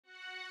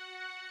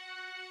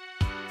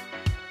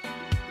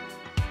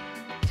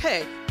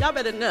hey, y'all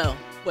better know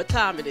what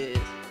time it is.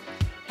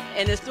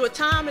 And it's what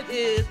time it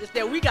is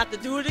that we got to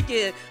do it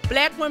again.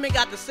 Black women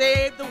got to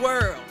save the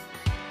world.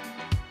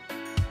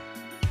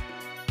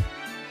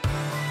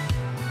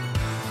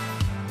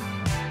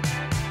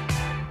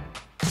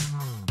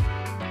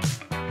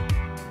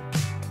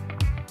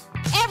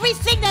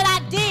 Everything that I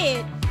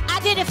did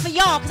it for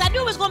y'all because I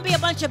knew it was going to be a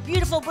bunch of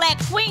beautiful black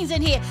queens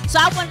in here. So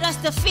I wanted us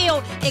to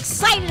feel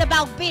excited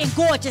about being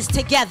gorgeous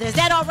together. Is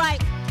that all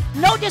right?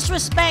 No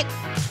disrespect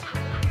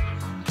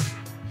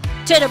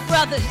to the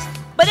brothers,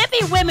 but it be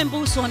women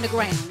boots on the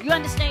ground. You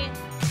understand?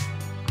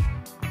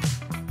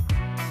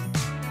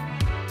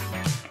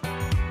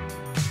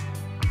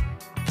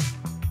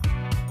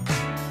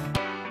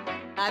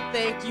 I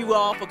thank you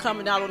all for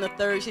coming out on a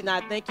Thursday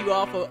night. Thank you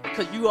all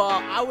because you all,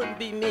 I wouldn't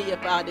be me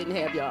if I didn't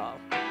have y'all.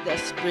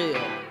 That's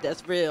real.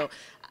 That's real.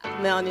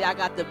 Melanie, I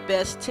got the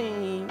best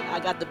team. I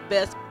got the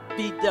best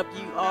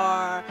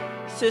BWR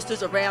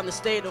sisters around the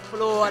state of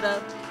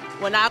Florida.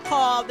 When I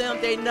call them,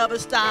 they never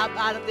stop.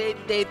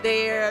 They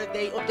there.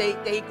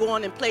 They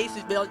going in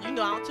places. But you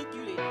know, I took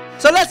you there.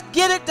 So let's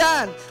get it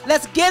done.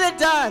 Let's get it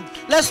done.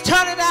 Let's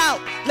turn it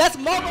out. Let's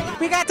mobilize.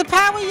 We got the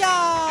power,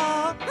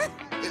 y'all.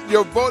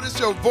 Your vote is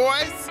your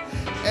voice.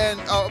 And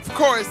of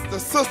course, the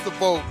sister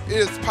vote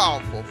is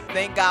powerful.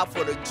 Thank God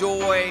for the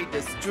joy,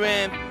 the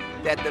strength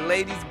that the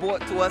ladies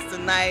brought to us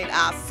tonight.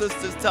 Our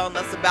sisters telling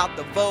us about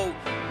the vote.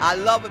 I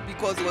love it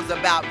because it was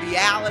about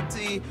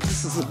reality.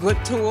 This is a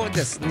good tour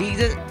that's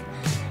needed,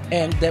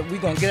 and that we're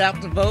going to get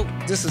out the vote.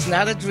 This is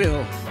not a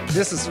drill.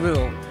 This is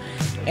real.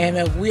 And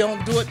if we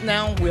don't do it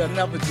now, we'll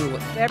never do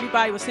it.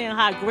 Everybody was saying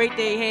how great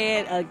they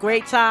had, a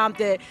great time,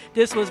 that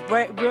this was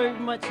very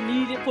much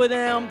needed for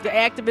them. The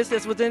activists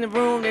that was in the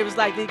room, they was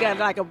like, they got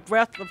like a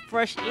breath of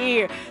fresh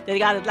air. They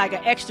got like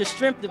an extra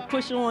strength to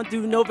push on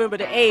through November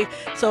the 8th.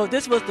 So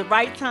this was the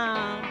right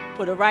time,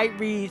 for the right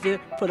reason,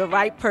 for the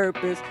right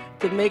purpose,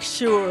 to make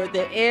sure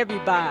that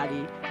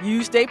everybody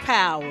used their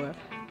power,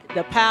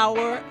 the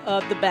power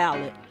of the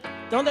ballot.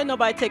 Don't let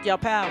nobody take your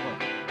power.